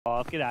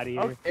off. Get out of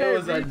here. Okay, It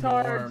was a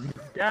retards, norm.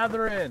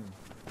 gather in.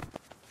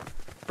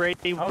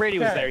 Brady was Okay.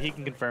 there. He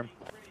can confirm.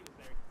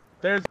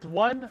 There's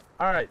one.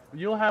 All right,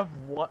 you'll have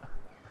what?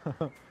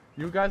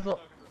 You guys will.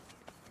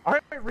 All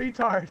right,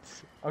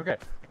 retards. Okay,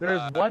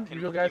 there's one.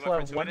 You guys will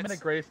have 1 minute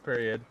grace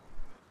period.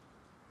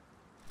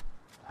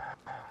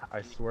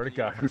 I swear to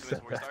God, who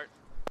said that?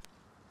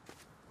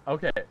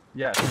 Okay.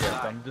 Yes.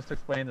 I'm just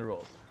explaining the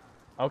rules.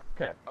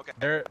 Okay.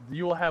 Okay.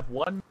 You will have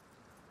one.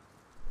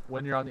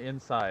 When you're on the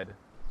inside,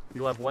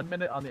 you'll have 1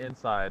 minute on the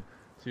inside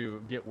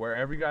to get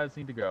wherever you guys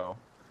need to go.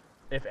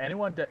 If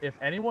anyone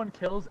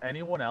kills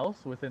anyone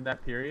else within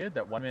that period,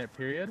 that 1 minute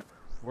period,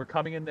 we're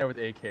coming in there with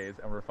AKs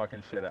and we're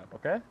fucking shit up.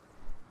 Okay?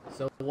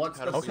 So what's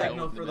the Okay.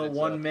 signal for the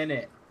 1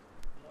 minute?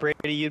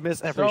 Brady, you'd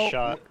miss every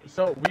shot.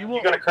 So we will.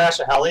 You gonna crash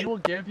a heli? We will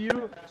give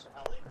you.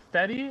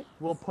 Fetty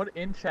will put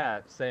in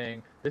chat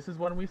saying this is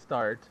when we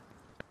start.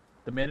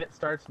 The minute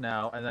starts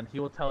now, and then he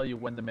will tell you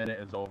when the minute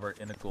is over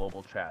in a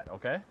global chat.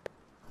 Okay?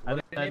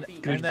 And then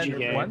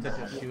once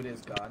to shoot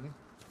his gun.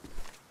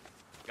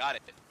 Got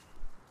it.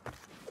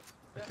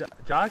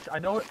 Josh, I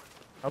know it.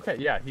 Okay,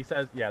 yeah, he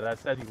says. Yeah, that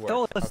says he works.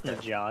 Don't listen okay.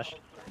 to Josh.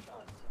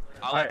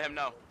 I'll let him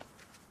know.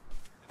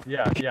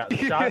 Yeah. The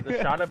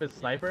shot of his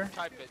sniper.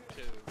 Type it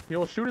too. He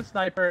will shoot a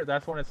sniper.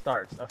 That's when it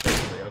starts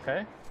officially.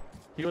 Okay?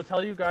 He will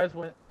tell you guys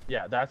when.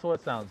 Yeah, that's what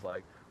it sounds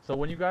like. So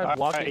when you guys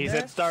walk in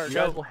there, you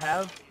guys will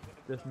have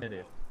this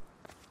minute.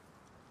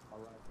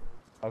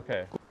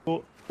 Okay.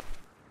 Cool.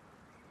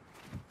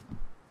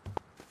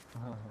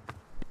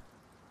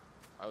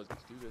 I was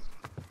gonna do this.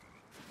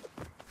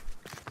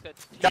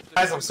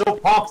 Guys, I'm so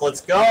pumped.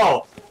 Let's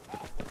go.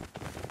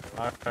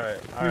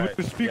 Alright.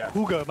 We speak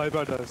Huga, my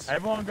brothers.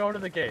 Everyone go to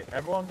the gate.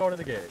 Everyone go to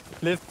the gate.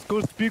 Let's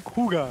go speak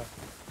Huga.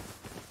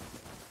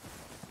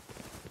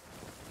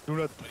 Do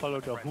not follow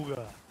the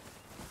Huga.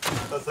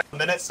 Does the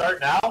minute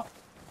start now?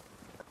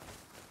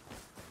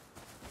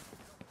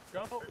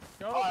 Go.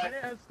 Right.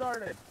 Minute has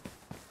started.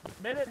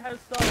 Minute has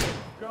started.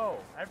 Go.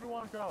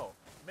 Everyone go.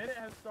 Minute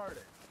has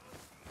started.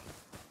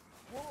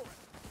 Whoa.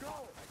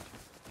 Go.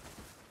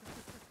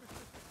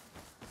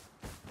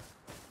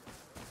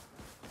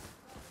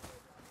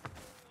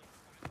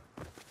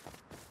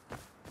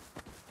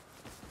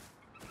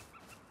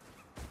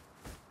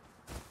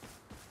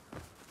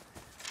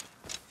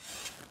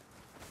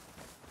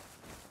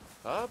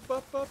 Up.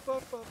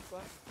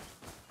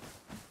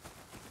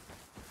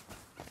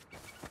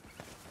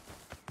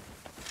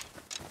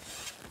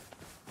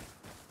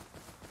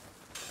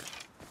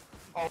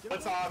 Oh,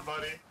 it's on,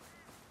 buddy.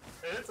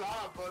 It's on,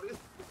 buddy.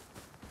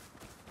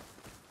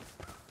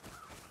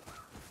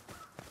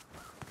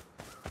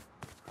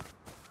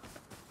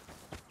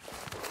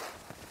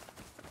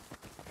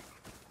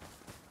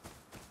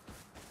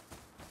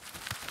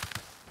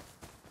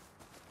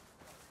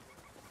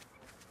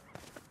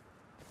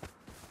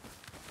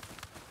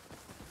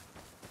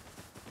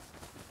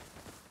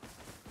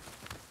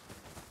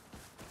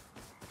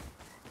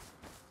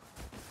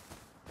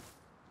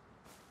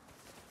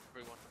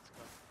 Everyone, let's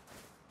go.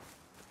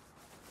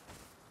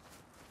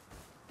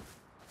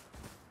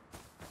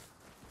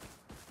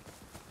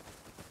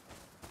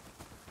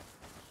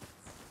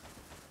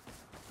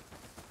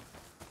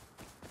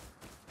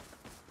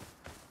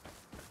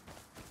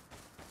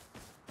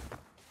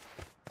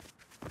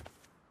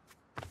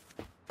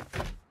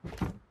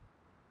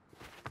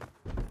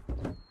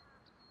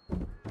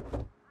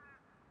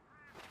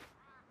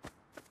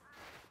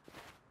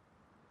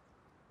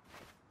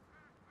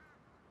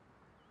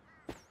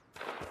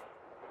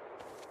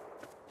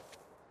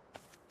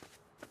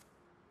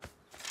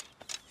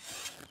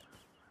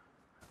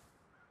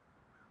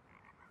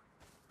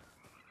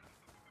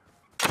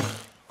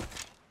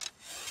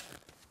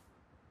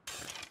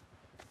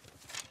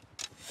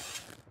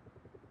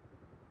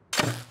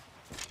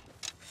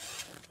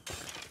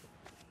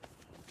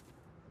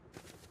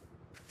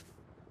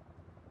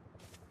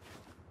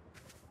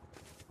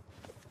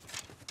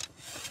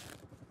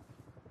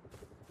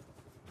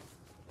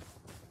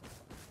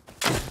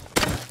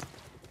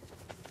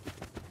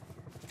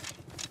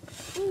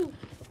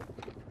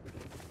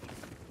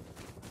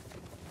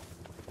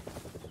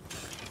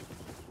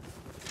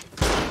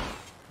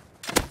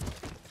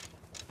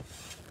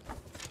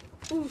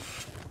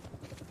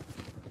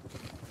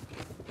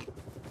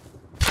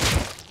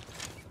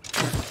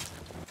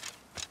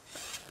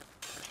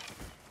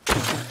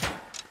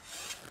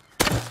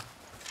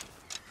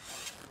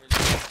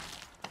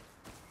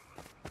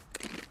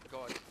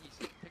 God,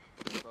 easy. Pick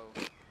the bow.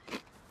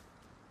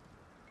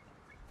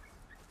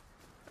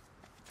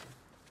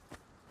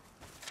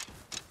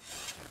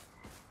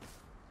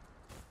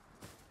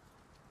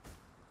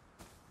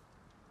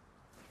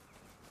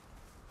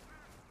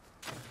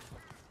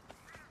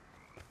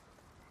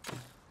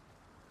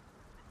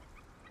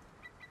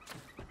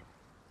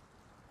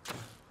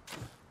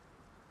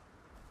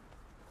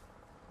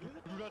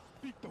 Do not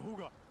speak the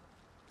Huga.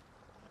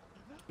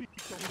 Speak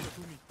the Huga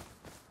to me.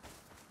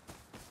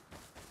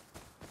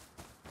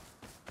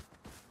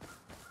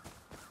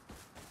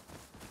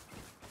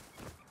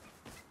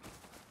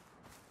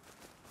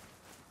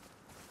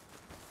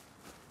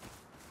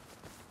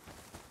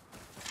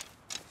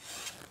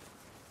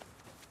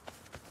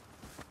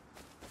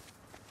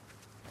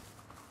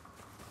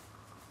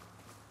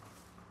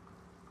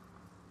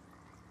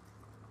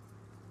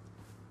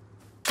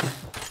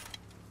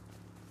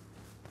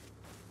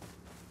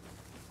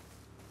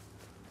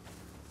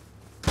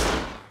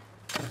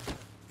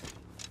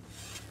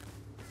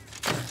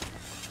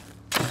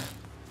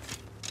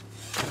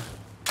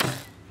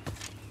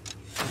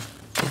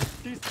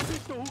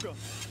 Auga.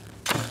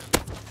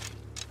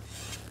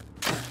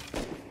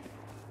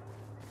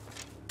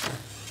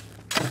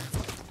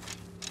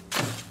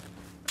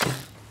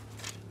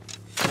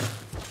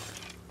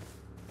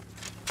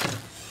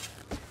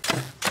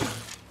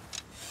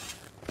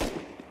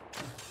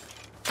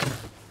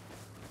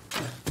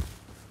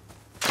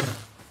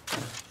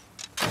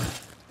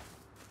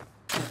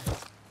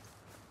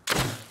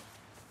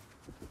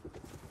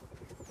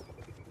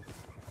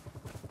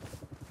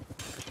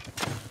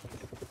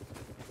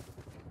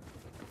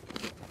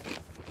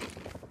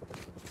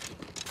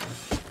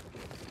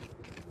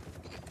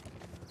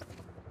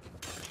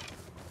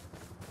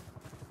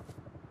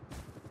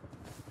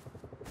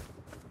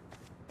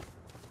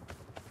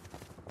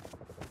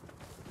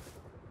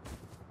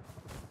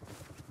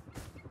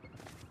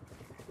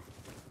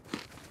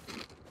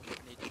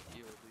 Need to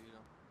heal, dude.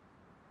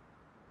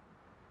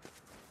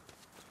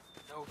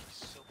 No, he's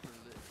super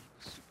lit. He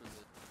was super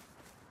lit.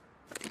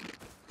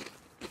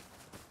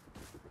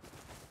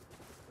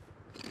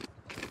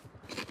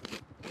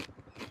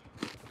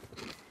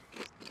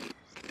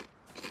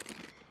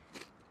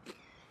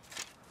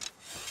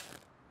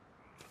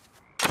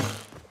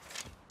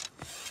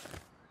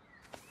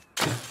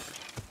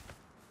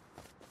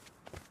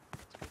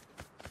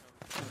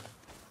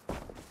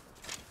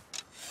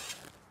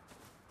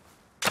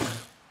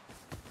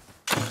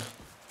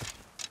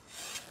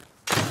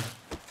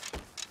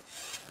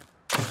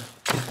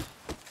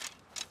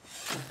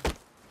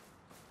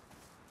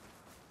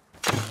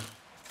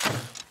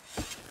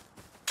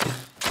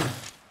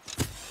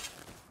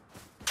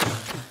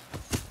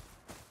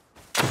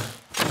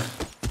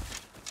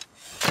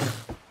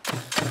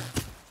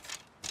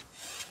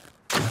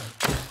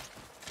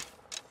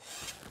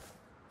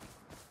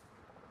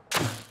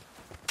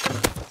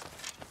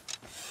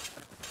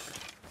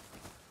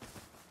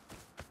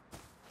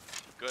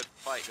 Good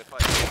fight, good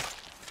fight.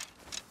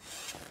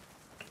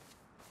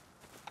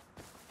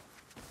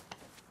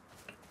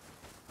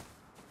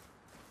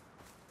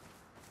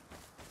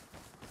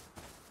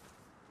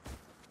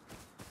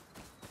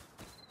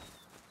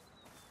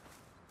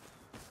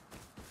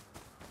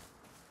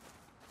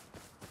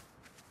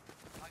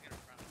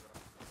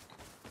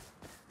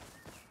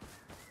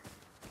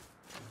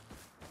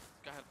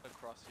 Guy had a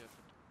cross here.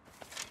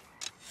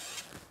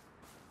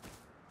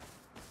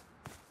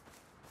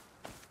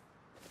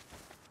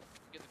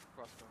 Get the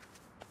crossbow.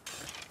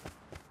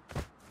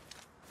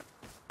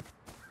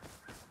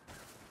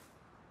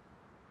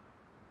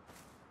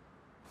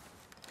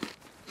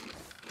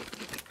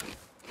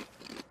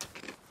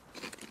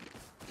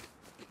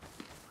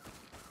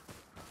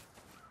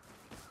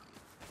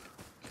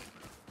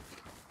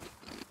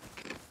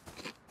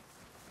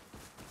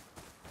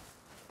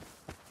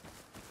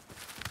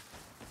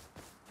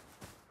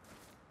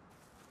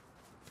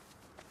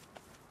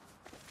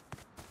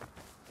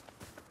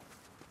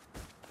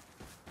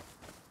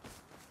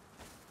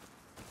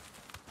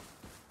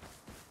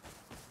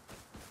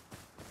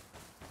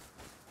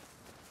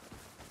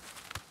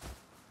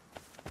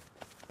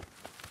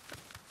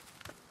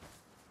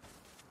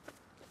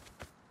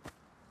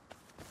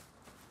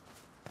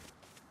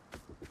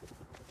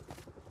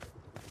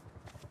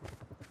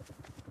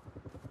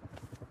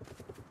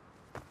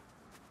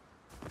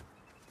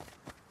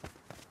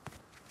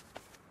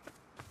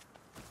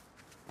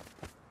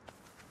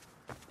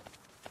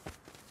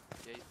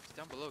 Yeah, he's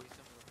down below, he's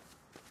down below.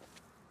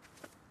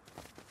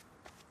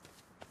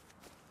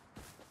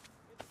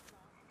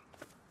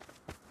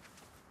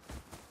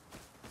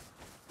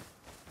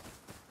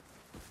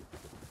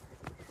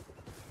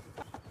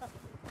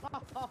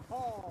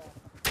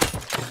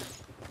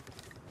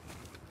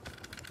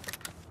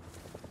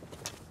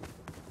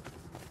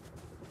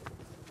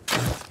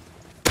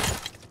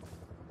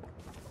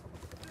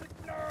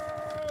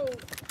 No!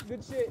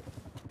 Good shit.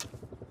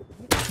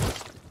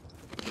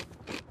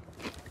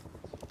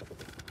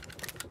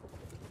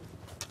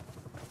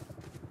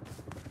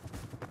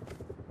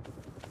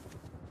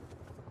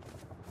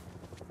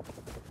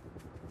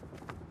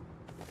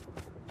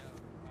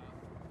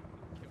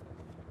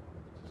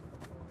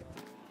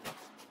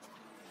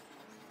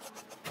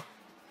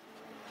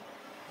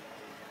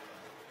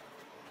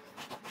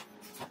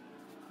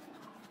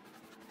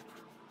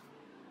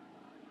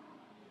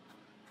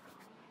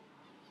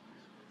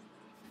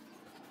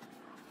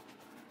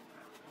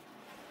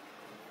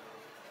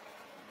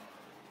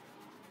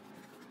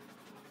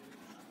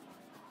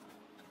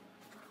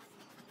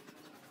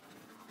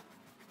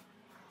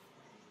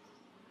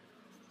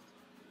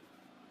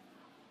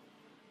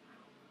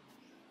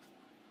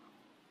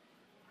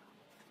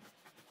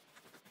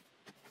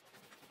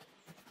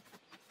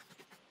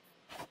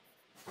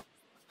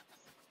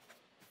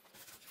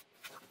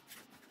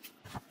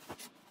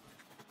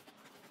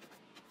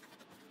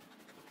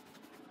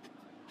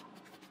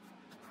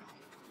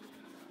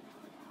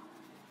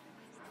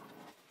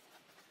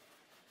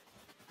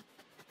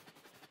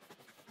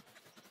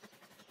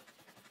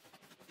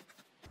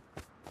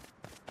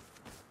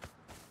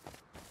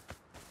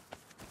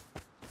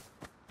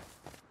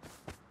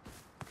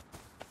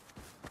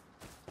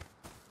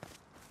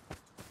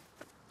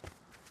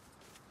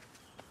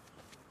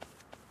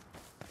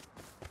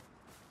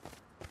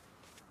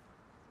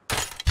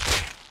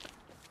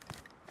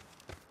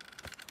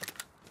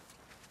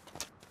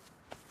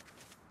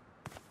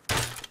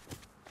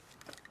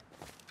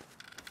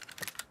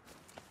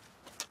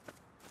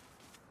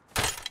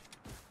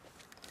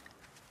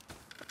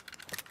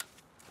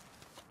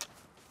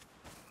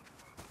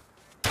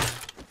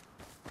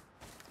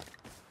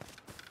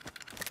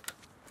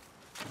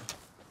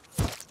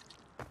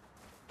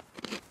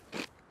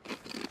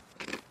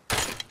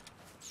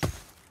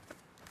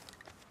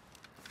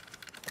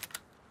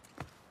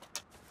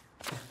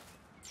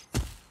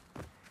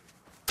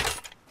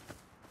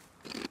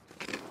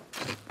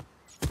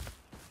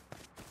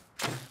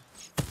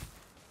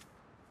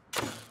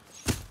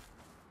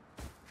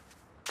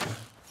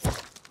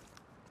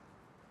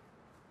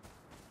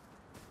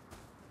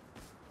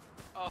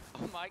 Oh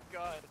my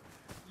god.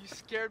 You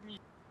scared me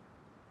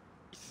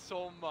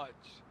so much.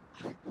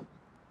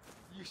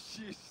 you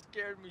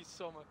scared me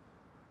so much.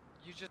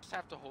 You just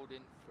have to hold in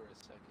for a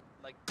second.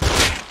 Like.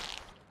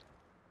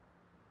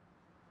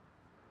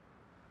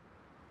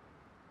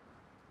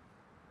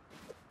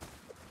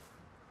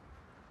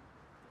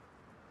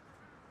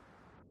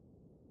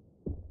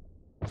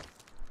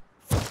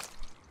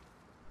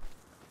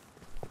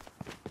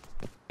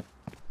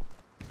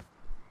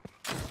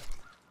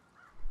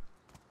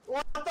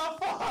 What the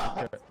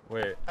fuck?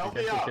 Wait, Help I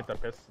me guess you out. get the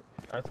piss.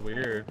 That's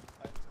weird.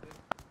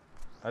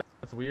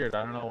 That's weird.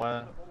 I don't know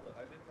why.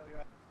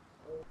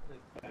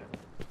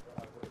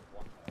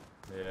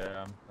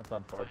 Yeah, that's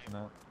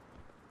unfortunate.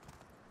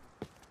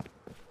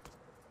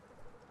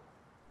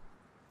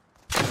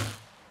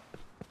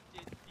 He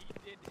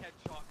did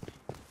headshot me.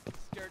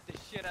 Scared the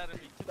shit out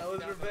of me. Took That me was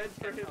down to revenge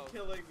for 10 him health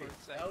killing for me.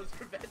 a That second. was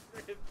revenge for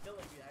him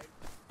killing me.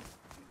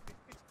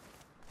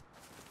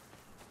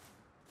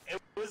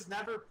 It was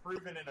never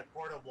proven in a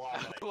court of law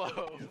that I Whoa.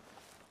 killed you.